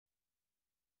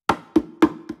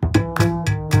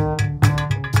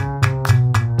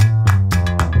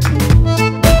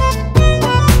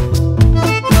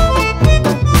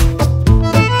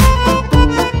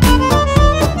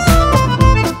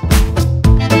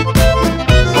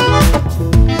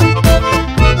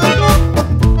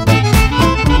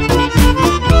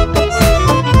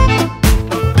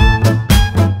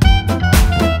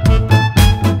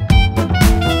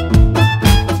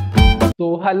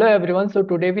hello everyone. So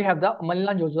today we have the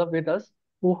Amalna Joseph with us,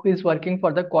 who is working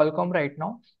for the Qualcomm right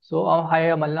now. So hi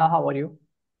Amalna, how are you?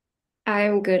 I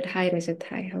am good. Hi, Rajat.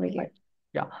 Hi, how are Hi. you?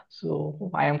 Yeah,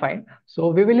 so I am fine.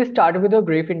 So we will start with a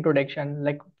brief introduction,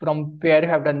 like from where you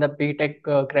have done the B.Tech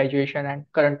graduation and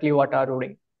currently what are you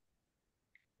doing.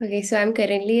 Okay, so I'm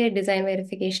currently a design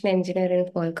verification engineer in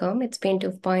Qualcomm. It's been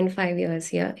 2.5 years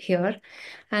here.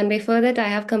 And before that, I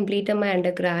have completed my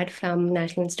undergrad from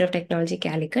National Institute of Technology,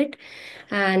 Calicut.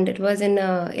 And it was in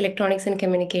electronics and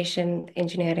communication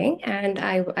engineering. And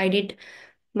I did,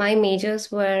 my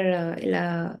majors were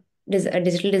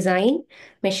digital design,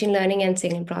 machine learning, and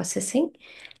signal processing.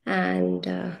 And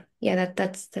yeah,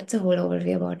 that's a whole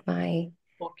overview about my.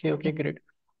 Okay, great.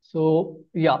 So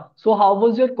yeah, so how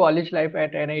was your college life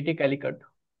at NIT Calicut?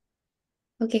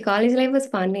 Okay, college life was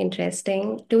fun,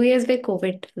 interesting. 2 years were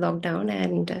COVID lockdown,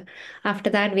 and after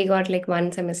that, we got like one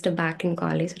semester back in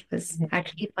college. It was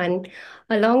actually fun,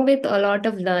 along with a lot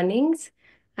of learnings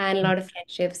and a lot of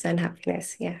friendships and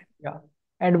happiness. Yeah. Yeah.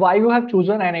 And why you have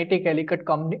chosen NIT Calicut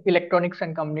Electronics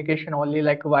and Communication only?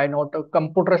 Like why not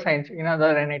computer science in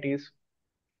other NITs?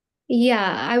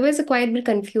 Yeah, I was quite a bit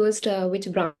confused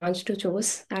which branch to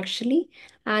choose actually,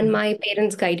 and my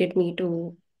parents guided me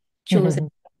to choose it Mhm.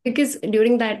 because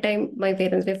during that time my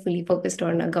parents were fully focused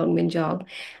on a government job,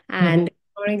 Mhm. and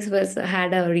electronics was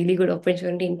had a really good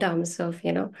opportunity in terms of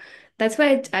that's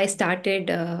why I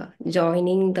started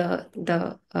joining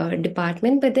the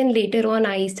department, but then later on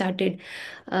I started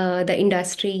the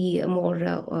industry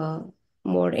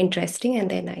more interesting,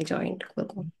 and then I joined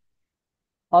Qualcomm.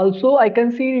 Also, I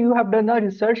can see you have done a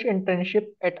research internship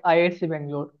at IISc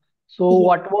Bangalore. So,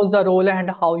 what was the role and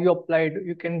how you applied?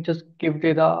 You can just give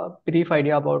the brief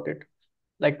idea about it.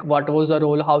 Like, what was the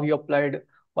role, how you applied,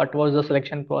 what was the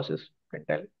selection process? You can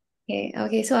tell.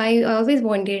 Okay. So I always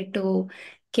wanted to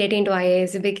get into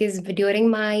IIS because during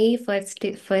my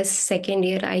second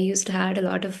year, I used to had a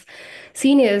lot of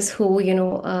seniors who,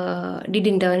 did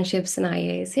internships in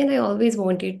IIS, and I always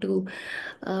wanted to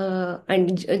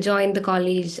and join the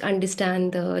college,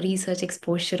 understand the research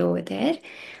exposure over there.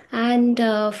 And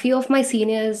a few of my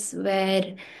seniors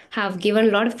were have given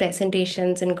a lot of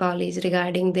presentations in college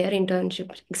regarding their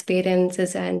internship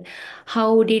experiences and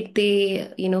how did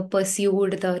they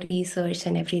pursued the research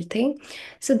and everything.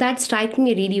 So that struck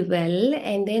me really well,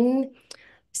 and then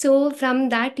so from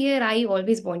that year I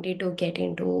always wanted to get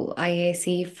into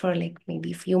IISc for like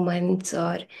maybe few months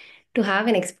or to have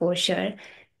an exposure.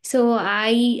 So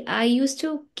I used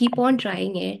to keep on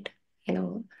trying it, you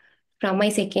know from my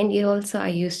second year also I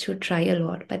used to try a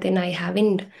lot, but then I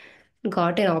haven't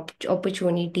got an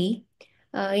opportunity.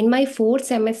 In my fourth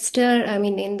semester, I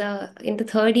mean, in the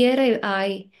third year,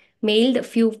 I mailed a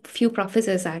few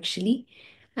professors actually,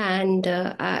 and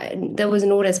there was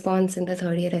no response in the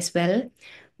third year as well.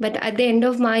 But at the end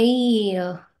of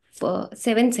my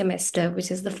seventh semester, which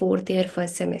is the fourth year,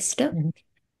 first semester, Mhm.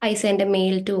 I sent a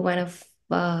mail to one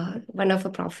of a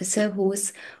professor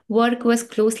whose work was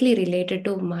closely related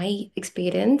to my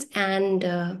experience, and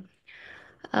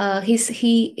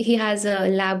he has a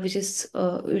lab which is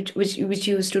which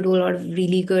used to do a lot of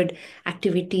really good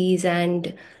activities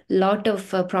and lot of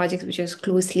projects which is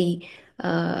closely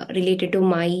related to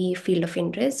my field of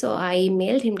interest. So I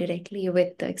mailed him directly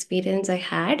with the experience I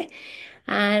had,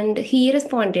 and he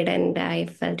responded, and I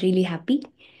felt really happy.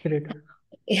 Great.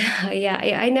 Yeah,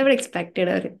 yeah, I never expected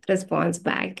a response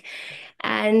back,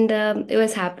 and it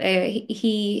was happy.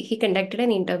 He conducted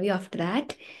an interview after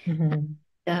that. Mhm.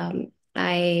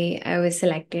 I was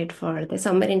selected for the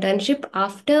summer internship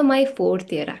after my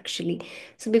fourth year actually.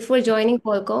 So before joining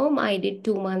Qualcomm, I did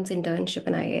 2 months internship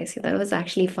in IISc. That was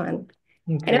actually fun.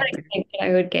 I never Great, great. expected I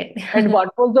would get. And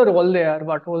what was the role there?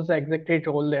 What was the exact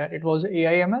role there? It was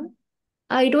AIML?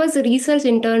 It was a research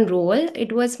intern role.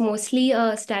 It was mostly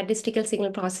statistical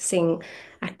signal processing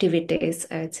activities,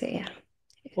 I would say.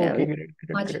 Yeah. Okay, great, great,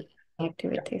 Much great. Yeah.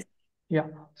 activities. Yeah.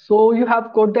 So you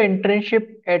have got the internship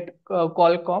at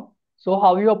Qualcomm. So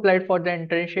how you applied for the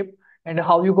internship and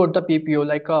how you got the PPO?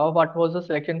 Like what was the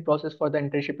selection process for the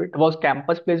internship? It was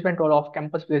campus placement or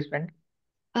off-campus placement?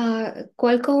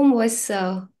 Qualcomm was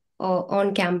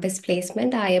on campus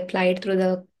placement. I applied through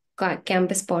the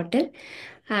campus portal,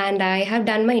 and I have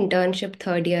done my internship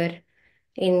third year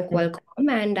in Mm. Qualcomm,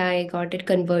 and I got it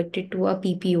converted to a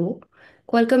PPO.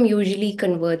 Qualcomm usually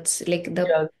converts like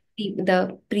Yeah.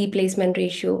 the pre-placement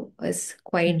ratio is Mm.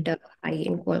 quite high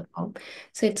in Qualcomm,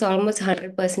 so it's almost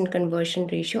 100% conversion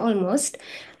ratio almost,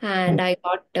 Mm. and I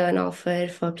got an offer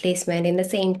for placement in the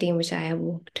same team which I have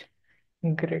worked.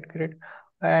 Great, great.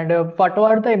 And what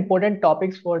were the important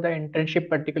topics for the internship,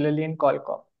 particularly in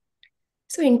Qualcomm?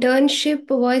 So internship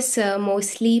was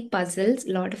mostly puzzles,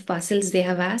 a lot of puzzles they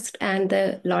have asked, and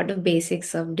a lot of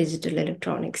basics of digital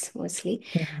electronics mostly.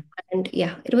 Mhm. And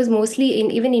yeah, it was mostly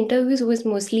in even interviews was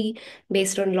mostly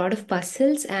based on a lot of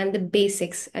puzzles and the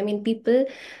basics. I mean, people,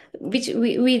 which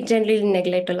we generally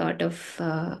neglect a lot of,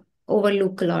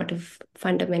 overlook a lot of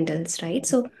fundamentals, right?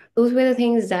 So those were the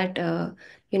things that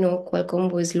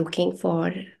Qualcomm was looking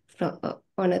for from,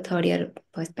 on a third year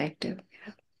perspective.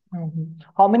 Mhm.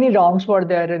 How many rounds were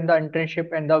there in the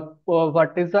internship and the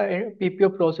what is the PPO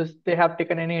process? They have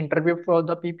taken any interview for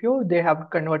the PPO? They have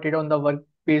converted on the work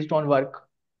based on work.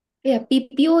 Yeah,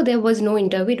 PPO, there was no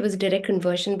interview. It was direct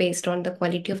conversion based on the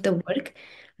quality of the work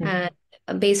Mhm.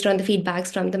 and based on the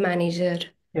feedbacks from the manager.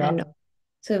 Yeah. And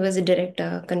so it was a direct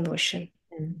conversion.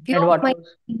 Mhm. Few And of what my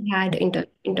was? had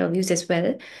interviews as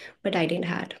well, but I didn't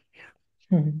had.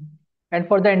 Mhm. And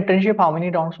for the internship, how many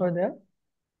rounds were there?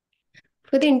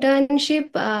 For the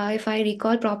internship, if I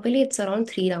recall properly, it's around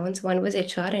 3 rounds. One was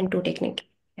HR and two technical.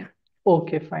 Yeah.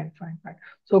 Okay, fine, fine, fine.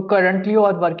 So currently you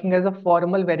are working as a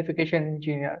formal verification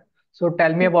engineer. So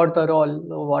tell me about the role.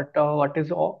 What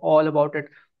is all about it?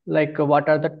 Like what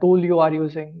are the tool you are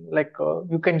using? Like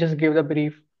you can just give the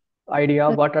brief idea.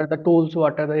 What are the tools?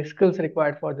 What are the skills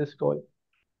required for this role?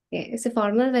 Okay, so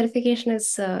formal verification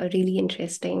is a really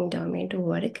interesting domain to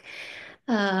work.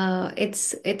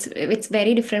 It's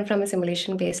very different from a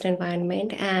simulation-based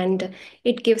environment, and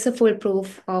it gives a full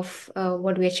proof of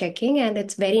what we are checking, and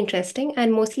it's very interesting.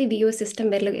 And mostly we use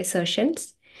system-level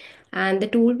assertions, and the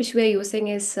tool which we are using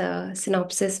is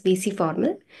Synopsys BC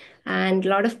Formal, and a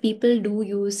lot of people do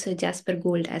use Jasper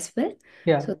Gold as well.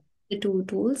 Yeah. So the two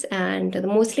tools, and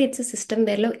mostly it's a system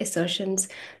where like assertions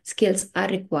skills are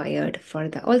required for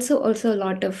the also a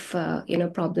lot of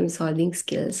problem solving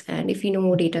skills, and if you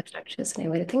know data structures and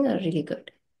everything are really good.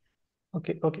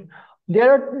 Okay, okay. There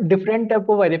are different type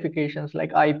of verifications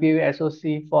like IP,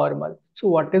 SOC, formal. So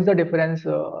what is the difference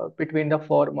between the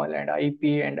formal and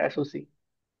IP and SOC?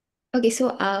 Okay,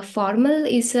 so formal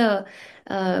is a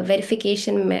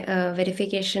verification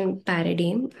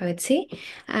paradigm, I would say,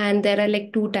 and there are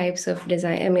like two types of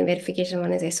design. I mean, verification.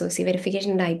 One is SOC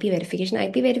verification and IP verification.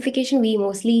 IP verification, we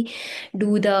mostly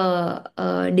do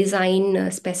the design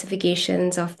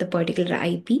specifications of the particular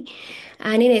IP,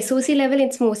 and in SOC level,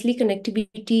 it's mostly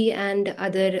connectivity and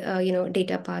other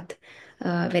data path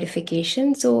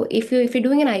verification. So if you're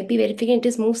doing an IP verification, it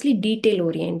is mostly detail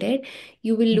oriented.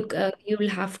 You will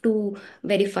have to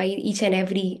verify each and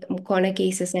every corner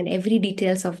cases and every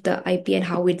details of the IP and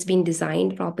how it's been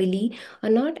designed properly or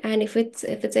not. And if it's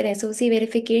an SOC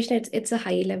verification, it's a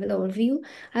high level overview,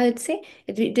 I would say.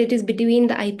 It is between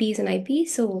the IPs and IP.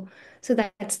 So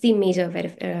that's the major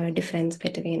difference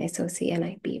between SOC and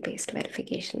IP based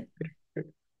verification.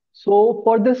 So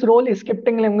for this role,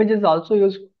 scripting language is also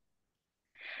used.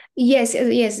 Yes,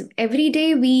 yes. Every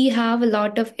day we have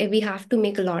to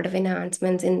make a lot of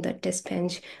enhancements in the test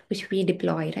bench which we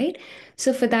deploy, right?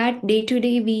 So for that, day to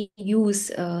day we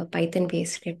use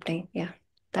Python-based scripting. Yeah,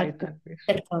 that Python based.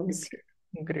 that comes.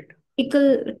 Great, great.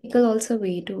 Tickle also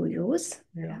we to use.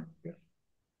 Yeah, Yeah.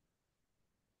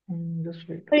 yeah. Just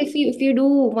wait. But if you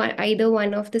do either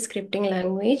one of the scripting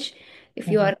language, if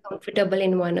you Mhm. are comfortable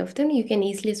in one of them, you can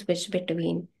easily switch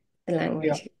between the Yeah,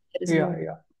 language. There is yeah, no.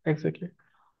 yeah. Exactly.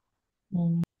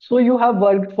 So you have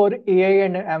worked for AI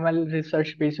and ML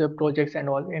research based projects and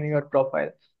all in your profile.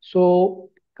 So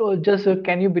just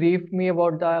can you brief me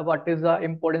about the what is the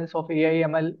importance of AI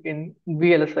ML in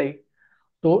VLSI?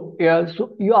 So yeah,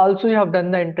 so you also have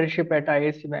done the internship at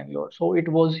IISc Bangalore. So it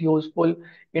was useful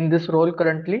in this role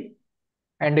currently,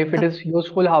 and if it is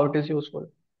useful, how it is useful?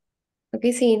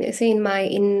 Okay, see in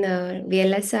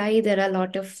VLSI, there are a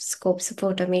lot of scopes of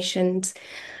automations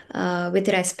with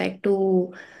respect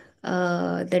to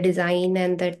the design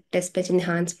and the test bench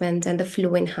enhancements and the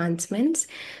flow enhancements.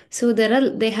 So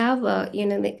they have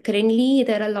currently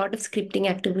there are a lot of scripting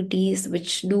activities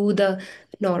which do the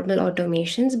normal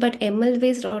automations, but ML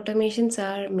based automations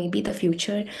are maybe the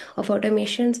future of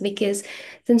automations, because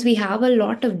since we have a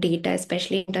lot of data,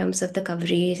 especially in terms of the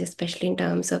coverage, especially in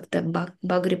terms of the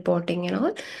bug reporting and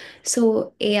all.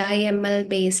 So AI ML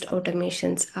based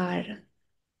automations are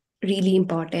really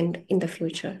important in the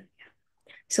future.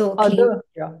 So clean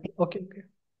Yeah, okay, okay.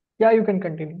 Yeah, you can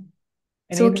continue.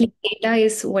 so Anything? clean data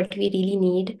is what we really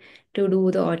need to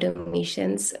do the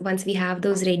automations. Once we have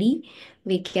those ready,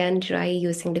 we can try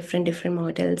using different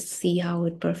models, see how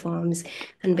it performs,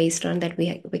 and based on that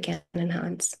we can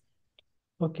enhance.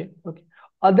 Okay, okay.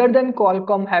 Other than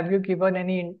Qualcomm, have you given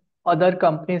any other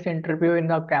companies interview in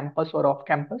the campus or off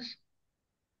campus?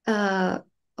 Uh,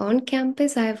 on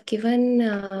campus, I've given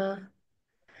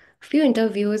few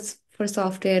interviews for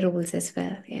software roles as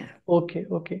well. Yeah. Okay,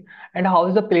 okay. And how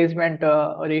is the placement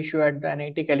ratio at the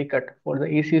NIT Calicut for the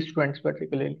AC students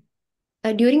particularly?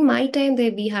 During my time,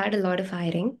 there we had a lot of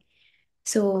hiring.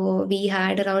 So we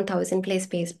had around 1,000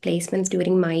 placements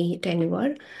during my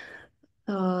tenure.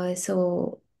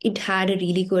 So it had a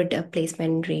really good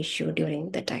placement ratio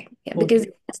during the time. Yeah, because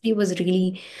Okay. the industry was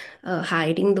really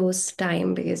hiding those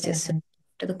time because just Mhm.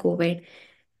 after the COVID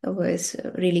was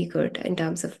really good in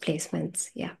terms of placements.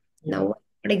 Yeah. Yeah, Now, what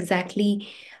exactly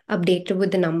updated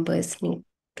with the numbers need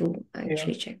to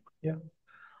actually yeah, check. yeah.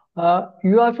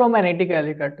 You are from NIT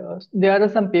Calicut. There are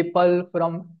some people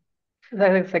from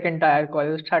second tier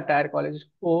college, third tier college,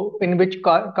 who, in which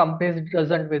companies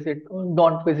doesn't visit,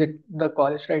 don't visit the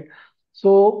college, right?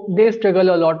 So they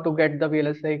struggle a lot to get the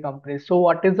VLSI companies. So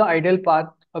what is the ideal path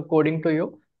according to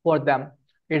you for them?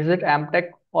 Is it MTech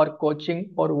or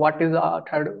coaching, or what is the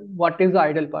third? What is the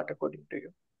ideal path according to you?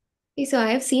 Okay, so I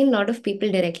have seen a lot of people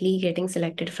directly getting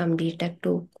selected from B.Tech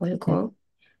to Qualcomm.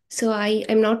 So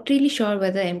I'm not really sure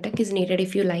whether MTech is needed.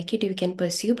 If you like it, you can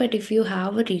pursue. But if you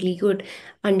have a really good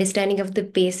understanding of the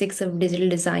basics of digital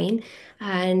design,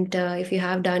 and if you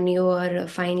have done your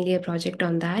final year project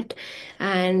on that,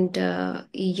 and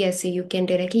yes, you can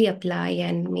directly apply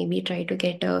and maybe try to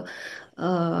get a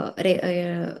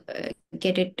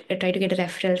try to get a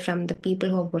referral from the people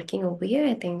who are working over here.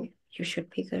 I think you should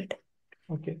be good.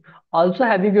 Okay. Also,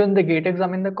 have you given the GATE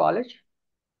exam in the college?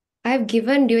 I have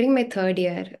given during my third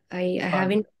year. I Uh,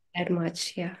 haven't had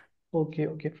much. Yeah. Okay,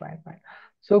 okay, fine, fine.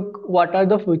 So, what are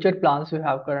the future plans you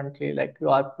have currently? Like you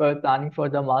are planning for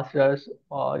the masters,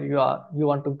 or you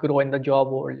want to grow in the job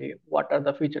only? What are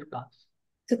the future plans?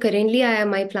 So currently,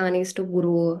 my plan is to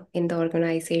grow in the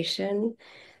organization.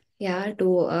 Yeah,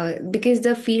 to because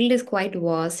the field is quite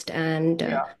vast and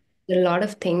Yeah. there are a lot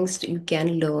of things you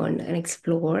can learn and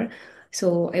explore.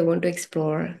 So I want to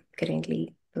explore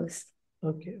currently those.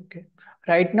 Okay, okay.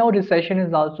 Right now, recession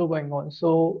is also going on,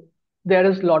 so there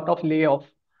is lot of layoff.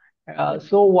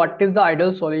 So, what is the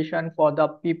ideal solution for the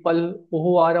people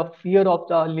who are of fear of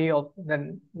the layoff?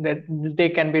 Then that they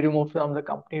can be removed from the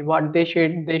company. What they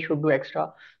should do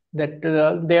extra that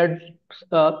their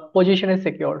position is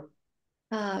secure.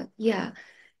 Yeah.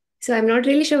 So I'm not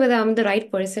really sure whether I'm the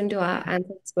right person to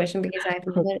answer this question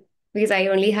because I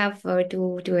only have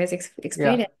 2 years Yeah.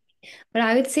 experience. But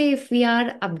I would say if we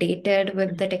are updated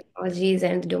with the technologies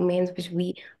and the domains which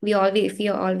if we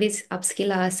always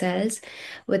upskill ourselves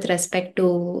with respect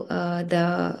to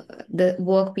the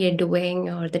work we are doing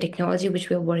or the technology which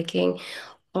we are working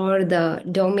or the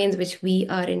domains which we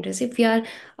are interested, if we are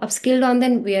upskilled on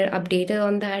them, we are updated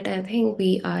on that, I think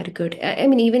we are good. I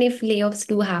mean, even if layoffs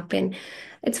do happen,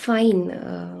 it's fine.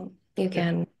 You Yeah.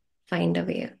 can find a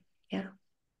way. Yeah.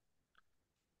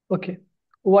 Okay.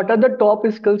 What are the top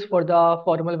skills for the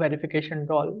formal verification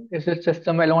role? Is it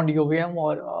system alone UVM,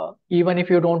 or even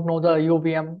if you don't know the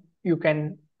UVM, you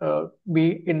can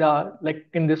be in the like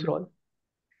in this role?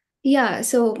 Yeah,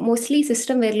 so mostly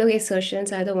system Verilog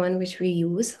assertions are the one which we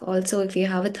use. Also, if you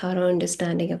have a thorough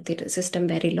understanding of the system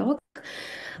Verilog,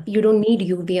 you don't need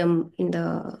UVM in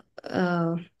the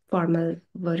formal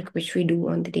work which we do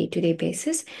on the day-to-day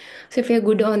basis. So if you're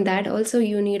good on that, also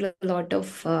you need a lot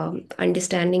of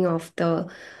understanding of the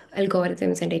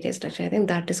algorithms and data structure. I think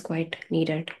that is quite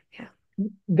needed. Yeah.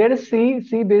 There is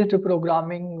C based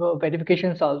programming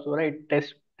verifications also, right?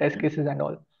 Test cases and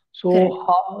all. So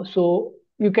Correct. so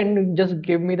you can just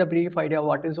give me the brief idea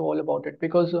what is all about it,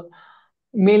 because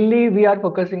mainly we are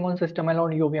focusing on system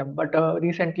alone UVM, but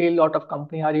recently a lot of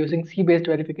company are using C based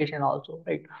verification also,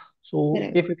 right? So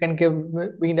Correct. if you can give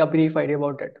me the brief idea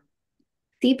about it.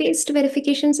 C-based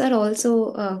verifications are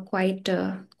also quite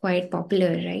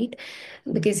popular, right?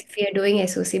 Mhm. Because if you're doing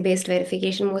SOC-based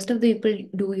verification, most of the people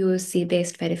do use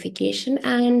C-based verification,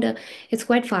 and it's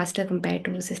quite faster compared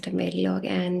to system Verilog.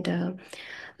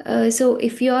 And so,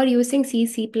 if you are using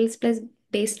C based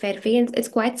verification, it's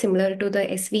quite similar to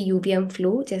the SV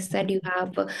flow, just that you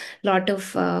have a lot of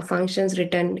functions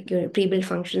written, pre-built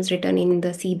functions written in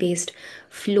the C-based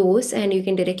flows, and you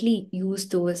can directly use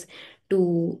those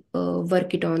to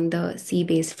work it on the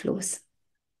C-based flows.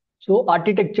 So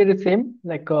architecture is same,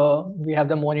 like we have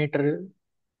the monitor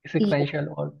Yeah,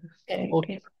 sequential or correct. Yeah.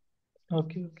 okay,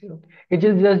 okay, okay, okay. It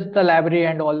is just the library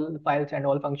and all the files and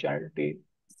all functionality.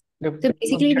 So The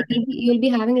basically, functionality. you'll be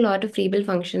having a lot of pre-built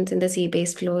functions in the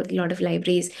C-based flow, a lot of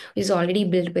libraries which is already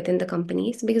built within the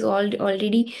companies because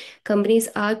already companies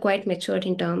are quite matured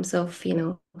in terms of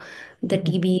the Mhm.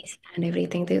 DBs and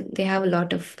everything. They have a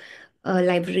lot of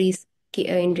libraries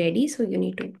in ready, so you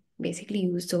need to basically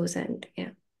use those and yeah.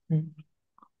 Mhm.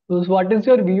 So what is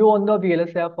your view on the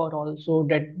VLSI for all? So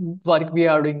that work we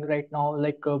are doing right now,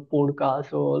 like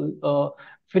podcasts or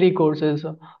free courses.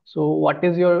 So what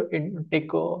is your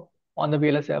take on the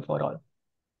VLSI for all?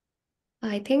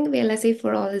 I think VLSI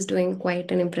for All is doing quite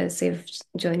an impressive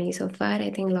journey so far.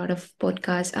 I think a lot of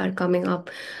podcasts are coming up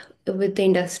with the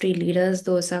industry leaders.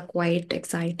 Those are quite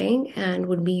exciting and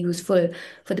would be useful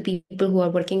for the people who are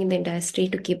working in the industry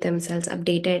to keep themselves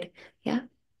updated. Yeah.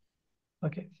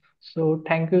 Okay. So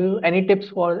thank you. Any tips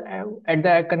for at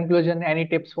the conclusion? Any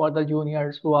tips for the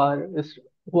juniors who are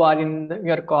in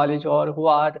your college or who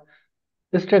are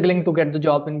struggling to get the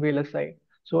job in VLSI?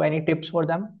 So any tips for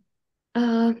them?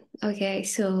 Uh, okay,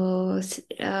 so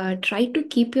try to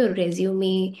keep your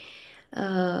resume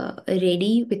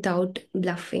ready without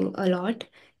bluffing a lot.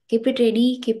 Keep it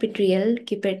ready, keep it real,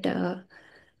 keep it a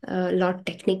lot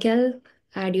technical.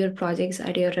 Add your projects,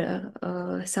 add your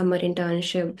summer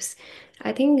internships.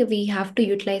 I think we have to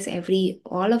utilize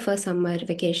all of our summer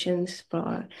vacations for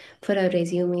our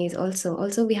resumes.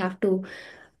 Also we have to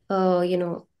you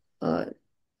know uh,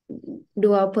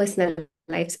 do our personal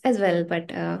lives as well,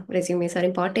 but resumes are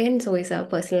important, so is our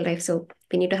personal life. So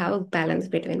we need to have a balance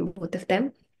between both of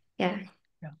them. Yeah.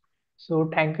 Yeah. So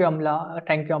thank you, Amla.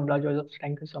 Thank you, Amla Joseph.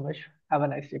 Thank you so much. Have a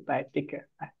nice day. Bye. Take care.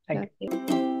 Bye. Thank you.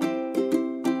 Okay.